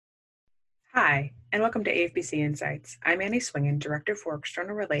Hi, and welcome to AFBC Insights. I'm Annie Swingen, Director for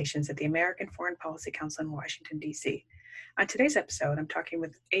External Relations at the American Foreign Policy Council in Washington, D.C. On today's episode, I'm talking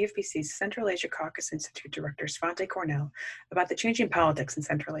with AFBC's Central Asia Caucus Institute Director Svante Cornell about the changing politics in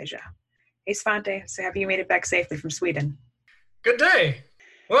Central Asia. Hey Svante, so have you made it back safely from Sweden? Good day.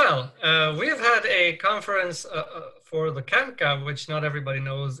 Well, we have had a conference for the CAMCA, which not everybody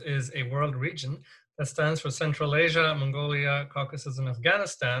knows is a world region that stands for Central Asia, Mongolia, Caucasus, and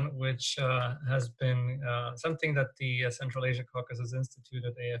Afghanistan, which has been something that the Central Asia Caucasus Institute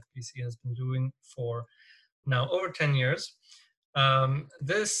at AFBC has been doing for now over 10 years.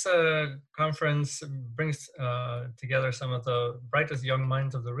 This conference brings together some of the brightest young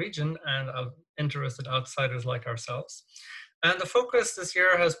minds of the region and interested outsiders like ourselves. And the focus this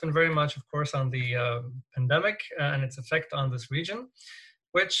year has been very much, of course, on the pandemic and its effect on this region,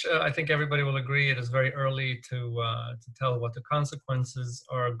 which I think everybody will agree it is very early to tell what the consequences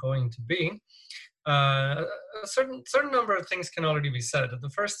are going to be. A certain number of things can already be said. The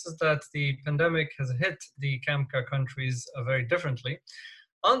first is that the pandemic has hit the CAMCA countries very differently.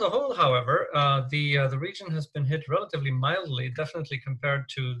 On the whole, however, the region has been hit relatively mildly, definitely compared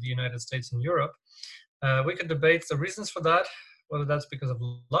to the United States and Europe. We could debate the reasons for that, whether that's because of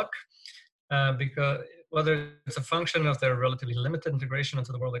luck, because whether it's a function of their relatively limited integration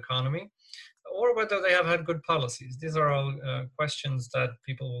into the world economy, or whether they have had good policies. These are all questions that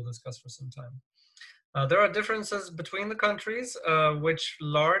people will discuss for some time. There are differences between the countries, which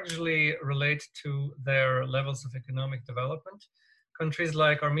largely relate to their levels of economic development. Countries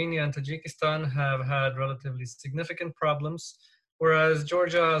like Armenia and Tajikistan have had relatively significant problems, whereas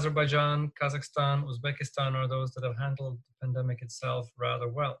Georgia, Azerbaijan, Kazakhstan, Uzbekistan are those that have handled the pandemic itself rather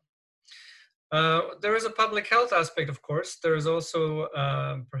well. There is a public health aspect, of course. There is also,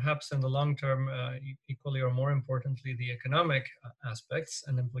 perhaps in the long term, equally or more importantly, the economic aspects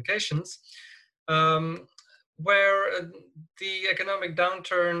and implications, where the economic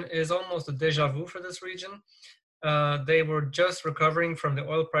downturn is almost a deja vu for this region. They were just recovering from the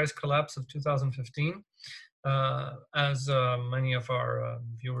oil price collapse of 2015. As many of our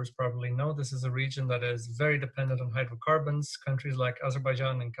viewers probably know, this is a region that is very dependent on hydrocarbons. Countries like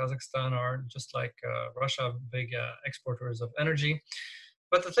Azerbaijan and Kazakhstan are, just like Russia, big exporters of energy.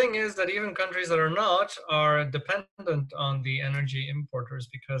 But the thing is that even countries that are not are dependent on the energy importers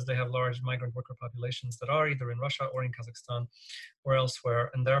because they have large migrant worker populations that are either in Russia or in Kazakhstan or elsewhere.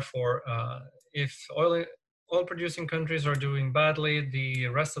 And therefore, if oil producing countries are doing badly, the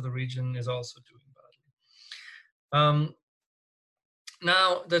rest of the region is also doing badly.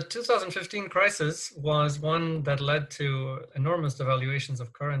 Now, the 2015 crisis was one that led to enormous devaluations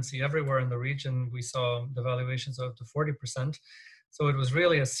of currency everywhere in the region. We saw devaluations of up to 40%. So it was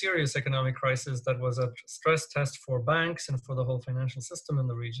really a serious economic crisis that was a stress test for banks and for the whole financial system in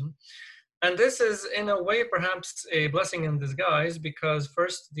the region. And this is, in a way, perhaps a blessing in disguise, because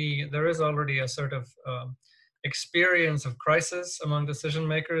first, there is already a sort of experience of crisis among decision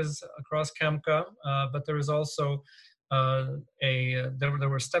makers across CAMCA, but there is also there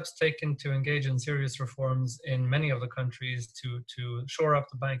were steps taken to engage in serious reforms in many of the countries to shore up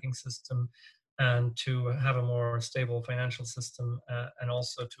the banking system and to have a more stable financial system and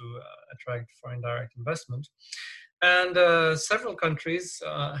also to attract foreign direct investment. And several countries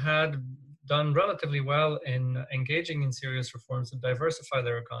had done relatively well in engaging in serious reforms to diversify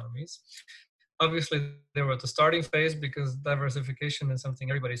their economies. Obviously, they were at the starting phase because diversification is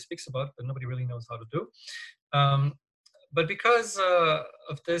something everybody speaks about, but nobody really knows how to do. But because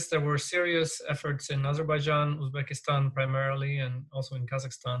of this, there were serious efforts in Azerbaijan, Uzbekistan primarily, and also in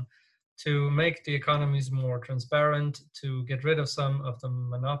Kazakhstan to make the economies more transparent, to get rid of some of the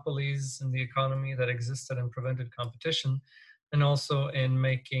monopolies in the economy that existed and prevented competition, and also in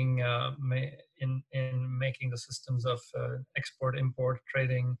making making the systems of export, import,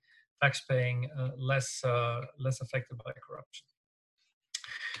 trading, tax paying less affected by corruption.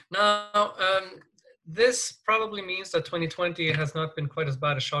 Now, this probably means that 2020 has not been quite as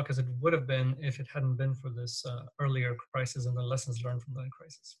bad a shock as it would have been if it hadn't been for this earlier crisis and the lessons learned from that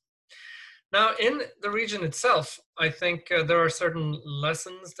crisis. Now, in the region itself, I think there are certain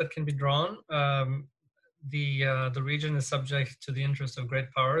lessons that can be drawn. The region is subject to the interest of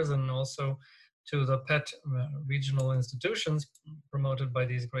great powers and also to the pet regional institutions promoted by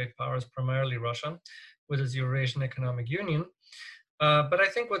these great powers, primarily Russia, with its Eurasian Economic Union. But I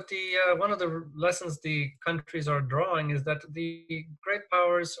think what one of the lessons the countries are drawing is that the great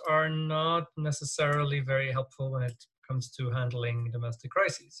powers are not necessarily very helpful when it comes to handling domestic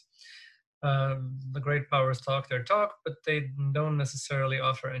crises. The great powers talk their talk, but they don't necessarily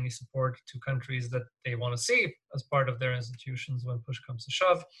offer any support to countries that they want to see as part of their institutions when push comes to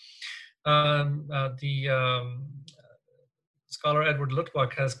shove. The scholar Edward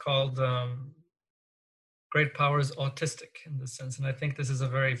Luttwak has called great powers autistic in this sense, and I think this is a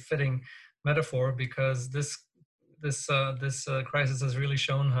very fitting metaphor because this crisis has really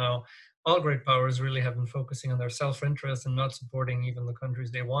shown how all great powers really have been focusing on their self-interest and not supporting even the countries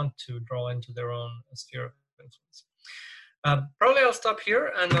they want to draw into their own sphere of influence. Probably I'll stop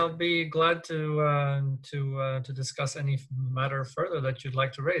here, and I'll be glad to discuss any matter further that you'd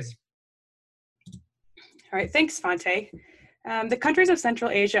like to raise. All right, thanks, Svante. The countries of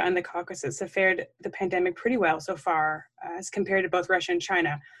Central Asia and the Caucasus have fared the pandemic pretty well so far as compared to both Russia and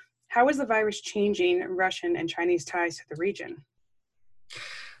China. How is the virus changing Russian and Chinese ties to the region?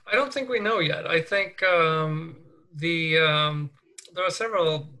 I don't think we know yet. I think there are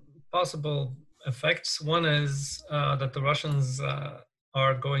several possible effects. One is that the Russians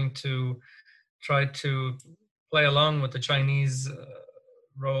are going to try to play along with the Chinese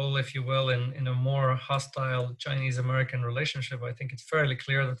role, if you will, in a more hostile Chinese-American relationship. I think it's fairly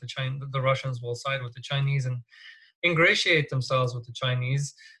clear that the Russians will side with the Chinese and ingratiate themselves with the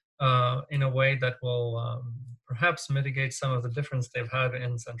Chinese in a way that will perhaps mitigate some of the difference they've had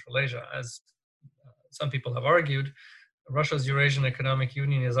in Central Asia. As some people have argued, Russia's Eurasian Economic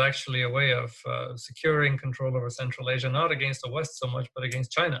Union is actually a way of securing control over Central Asia, not against the West so much, but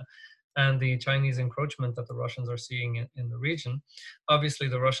against China and the Chinese encroachment that the Russians are seeing in the region. Obviously,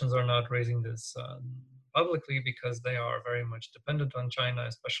 the Russians are not raising this publicly because they are very much dependent on China,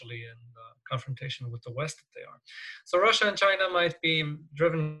 especially in confrontation with the West that they are. So Russia and China might be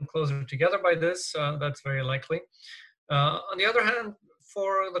driven closer together by this. That's very likely. On the other hand,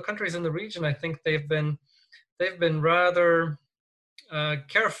 for the countries in the region, I think they've been rather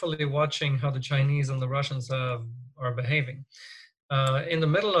carefully watching how the Chinese and the Russians are behaving. In the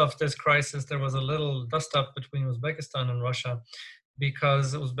middle of this crisis, there was a little dust-up between Uzbekistan and Russia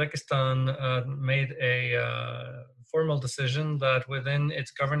because Uzbekistan made a formal decision that within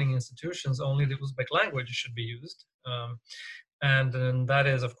its governing institutions, only the Uzbek language should be used. And that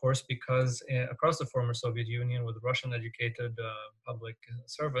is, of course, because across the former Soviet Union, with Russian-educated public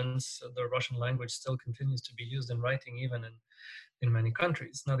servants, the Russian language still continues to be used in writing, even in many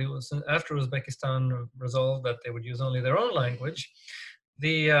countries. Now, after Uzbekistan resolved that they would use only their own language,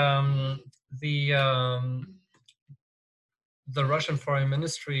 the Russian Foreign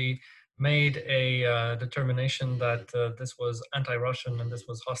Ministry made a determination that this was anti-Russian and this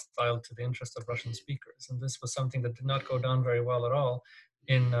was hostile to the interests of Russian speakers. And this was something that did not go down very well at all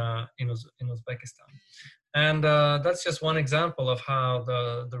in Uzbekistan. And that's just one example of how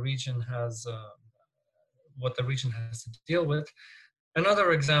the region has, what the region has to deal with.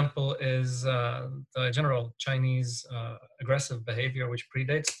 Another example is the general Chinese aggressive behavior, which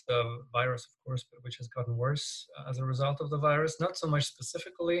predates the virus, of course, but which has gotten worse as a result of the virus. Not so much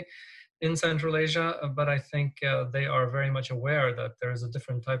specifically in Central Asia, but I think they are very much aware that there is a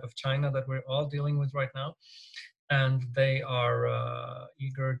different type of China that we're all dealing with right now. And they are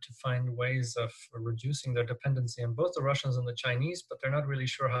eager to find ways of reducing their dependency on both the Russians and the Chinese, but they're not really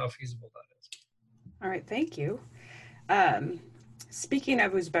sure how feasible that is. All right, thank you. Speaking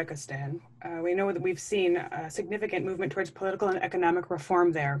of Uzbekistan, we know that we've seen a significant movement towards political and economic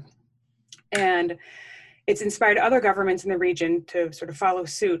reform there. And it's inspired other governments in the region to sort of follow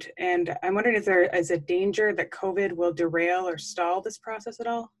suit. And I'm wondering if there is a danger that COVID will derail or stall this process at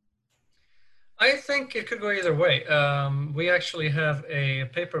all? I think it could go either way. We actually have a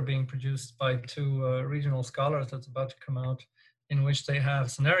paper being produced by two regional scholars that's about to come out, in which they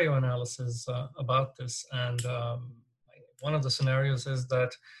have scenario analysis about this. And one of the scenarios is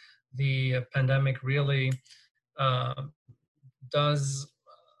that the pandemic really does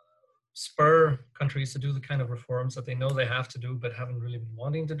spur countries to do the kind of reforms that they know they have to do, but haven't really been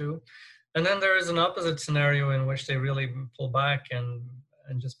wanting to do. And then there is an opposite scenario in which they really pull back and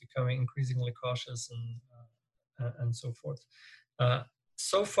just becoming increasingly cautious and so forth.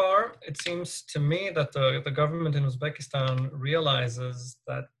 So far, it seems to me that the government in Uzbekistan realizes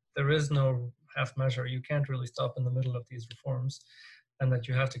that there is no half measure. You can't really stop in the middle of these reforms, and that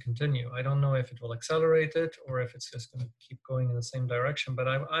you have to continue. I don't know if it will accelerate it or if it's just going to keep going in the same direction, but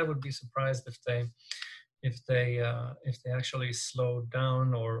I would be surprised if they actually slow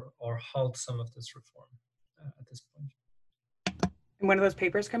down or halt some of this reform at this point. And when are those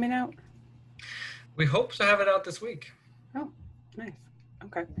papers coming out? We hope to have it out this week. Oh, nice.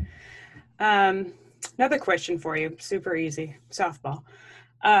 Okay. Another question for you, super easy, softball.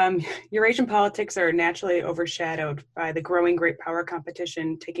 Eurasian politics are naturally overshadowed by the growing great power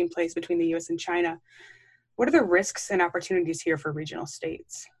competition taking place between the US and China. What are the risks and opportunities here for regional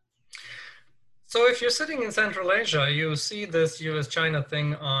states? So if you're sitting in Central Asia, you see this US-China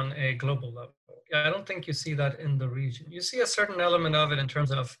thing on a global level. I don't think you see that in the region. You see a certain element of it in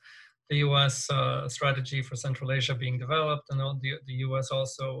terms of the US strategy for Central Asia being developed, and the US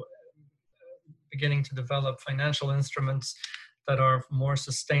also beginning to develop financial instruments that are more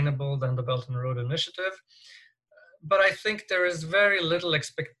sustainable than the Belt and Road Initiative. But I think there is very little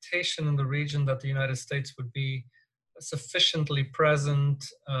expectation in the region that the United States would be sufficiently present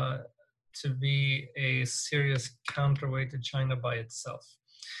to be a serious counterweight to China by itself.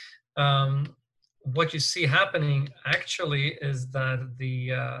 What you see happening actually is that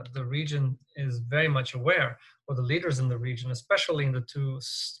the region is very much aware, or the leaders in the region, especially in the two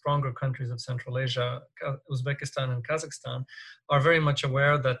stronger countries of Central Asia, Uzbekistan and Kazakhstan, are very much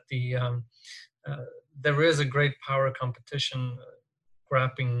aware that there is a great power competition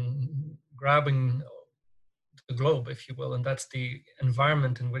grabbing the globe, if you will, and that's the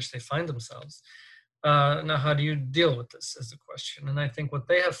environment in which they find themselves. Now, how do you deal with this is the question. And I think what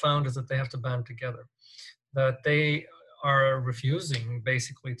they have found is that they have to band together, that they are refusing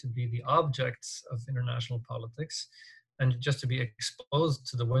basically to be the objects of international politics and just to be exposed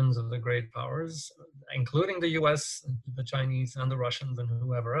to the winds of the great powers, including the US, the Chinese, and the Russians, and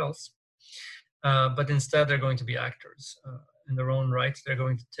whoever else. But instead, they're going to be actors in their own right. They're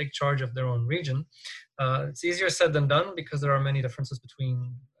going to take charge of their own region. It's easier said than done because there are many differences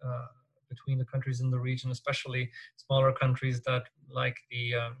between the countries in the region, especially smaller countries that, like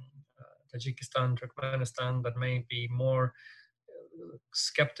the Tajikistan, Turkmenistan, that may be more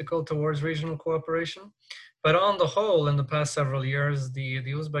skeptical towards regional cooperation. But on the whole, in the past several years, the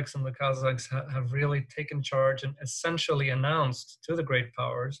Uzbeks and the Kazakhs have really taken charge and essentially announced to the great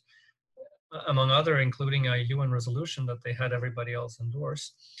powers, among other, including a UN resolution that they had everybody else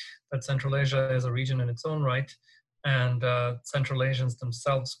endorse, that Central Asia is a region in its own right, and Central Asians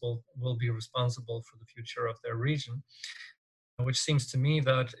themselves will be responsible for the future of their region, which seems to me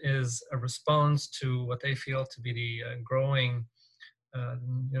that is a response to what they feel to be the growing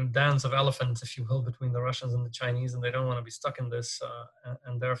dance of elephants, if you will, between the Russians and the Chinese, and they don't want to be stuck in this,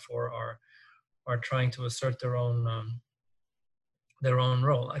 and therefore are trying to assert their own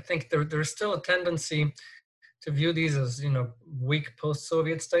role. I think there's still a tendency to view these as weak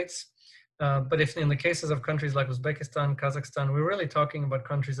post-Soviet states. But if in the cases of countries like Uzbekistan, Kazakhstan, we're really talking about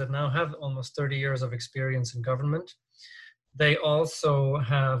countries that now have almost 30 years of experience in government. They also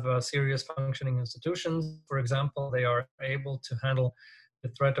have serious functioning institutions. For example, they are able to handle the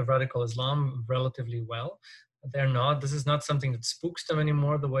threat of radical Islam relatively well. This is not something that spooks them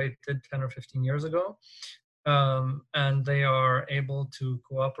anymore the way it did 10 or 15 years ago. And they are able to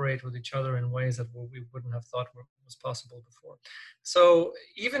cooperate with each other in ways that we wouldn't have thought was possible before. So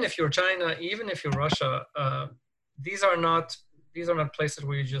even if you're China, even if you're Russia, these are not places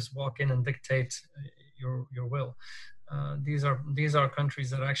where you just walk in and dictate your will. These are countries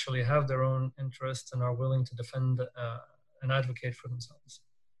that actually have their own interests and are willing to defend and advocate for themselves.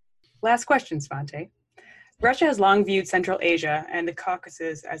 Last question, Svante. Russia has long viewed Central Asia and the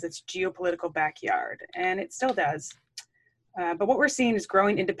Caucasus as its geopolitical backyard, and it still does. But what we're seeing is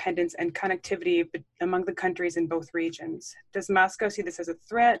growing independence and connectivity among the countries in both regions. Does Moscow see this as a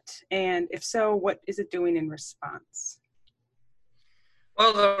threat? And if so, what is it doing in response?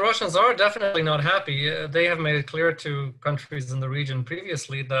 Well, the Russians are definitely not happy. They have made it clear to countries in the region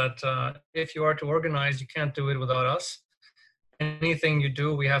previously that if you are to organize, you can't do it without us. Anything you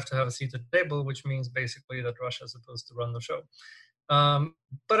do, we have to have a seat at the table, which means basically that Russia is supposed to run the show.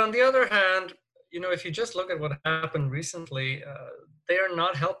 But on the other hand, if you just look at what happened recently, they are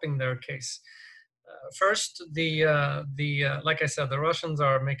not helping their case. First, like I said, the Russians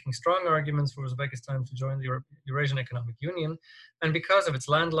are making strong arguments for Uzbekistan to join the Eurasian Economic Union, and because of its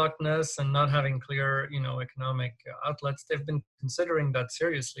landlockedness and not having clear, economic outlets, they've been considering that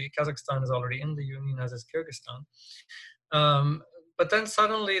seriously. Kazakhstan is already in the union, as is Kyrgyzstan. But then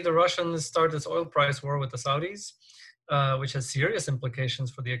suddenly the Russians start this oil price war with the Saudis, which has serious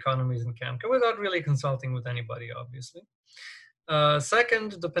implications for the economies in Kamka without really consulting with anybody, obviously.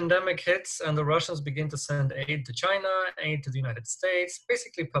 Second, the pandemic hits and the Russians begin to send aid to China, aid to the United States,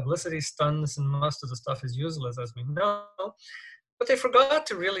 basically publicity stunts, and most of the stuff is useless, as we know. But they forgot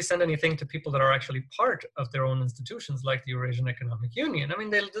to really send anything to people that are actually part of their own institutions, like the Eurasian Economic Union. I mean,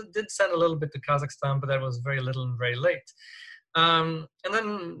 they did send a little bit to Kazakhstan, but that was very little and very late. And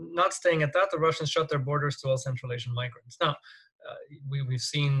then, not staying at that, the Russians shut their borders to all Central Asian migrants. Now, we've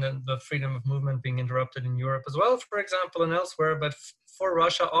seen the freedom of movement being interrupted in Europe as well, for example, and elsewhere. But for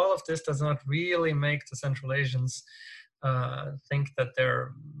Russia, all of this does not really make the Central Asians think that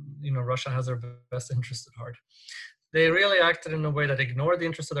Russia has their best interest at heart. they really acted in a way that ignored the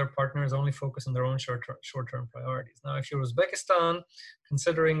interests of their partners, only focused on their own short-term priorities. Now, if you're Uzbekistan,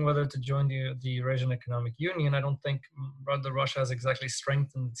 considering whether to join the Eurasian Economic Union, I don't think rather Russia has exactly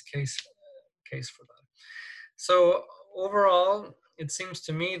strengthened its case for that. So overall, it seems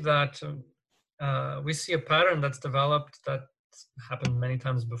to me that we see a pattern that's developed that happened many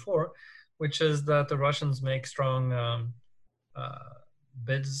times before, which is that the Russians make strong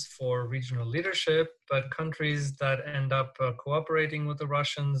bids for regional leadership, but countries that end up cooperating with the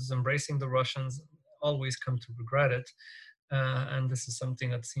Russians, embracing the Russians, always come to regret it. And this is something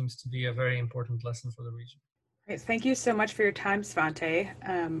that seems to be a very important lesson for the region. Great. Thank you so much for your time, Svante.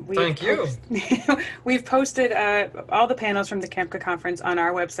 Thank you. We've posted all the panels from the KEMCA conference on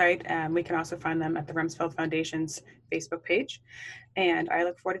our website. We can also find them at the Rumsfeld Foundation's Facebook page. And I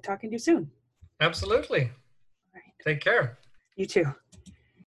look forward to talking to you soon. Absolutely. All right. Take care. You too.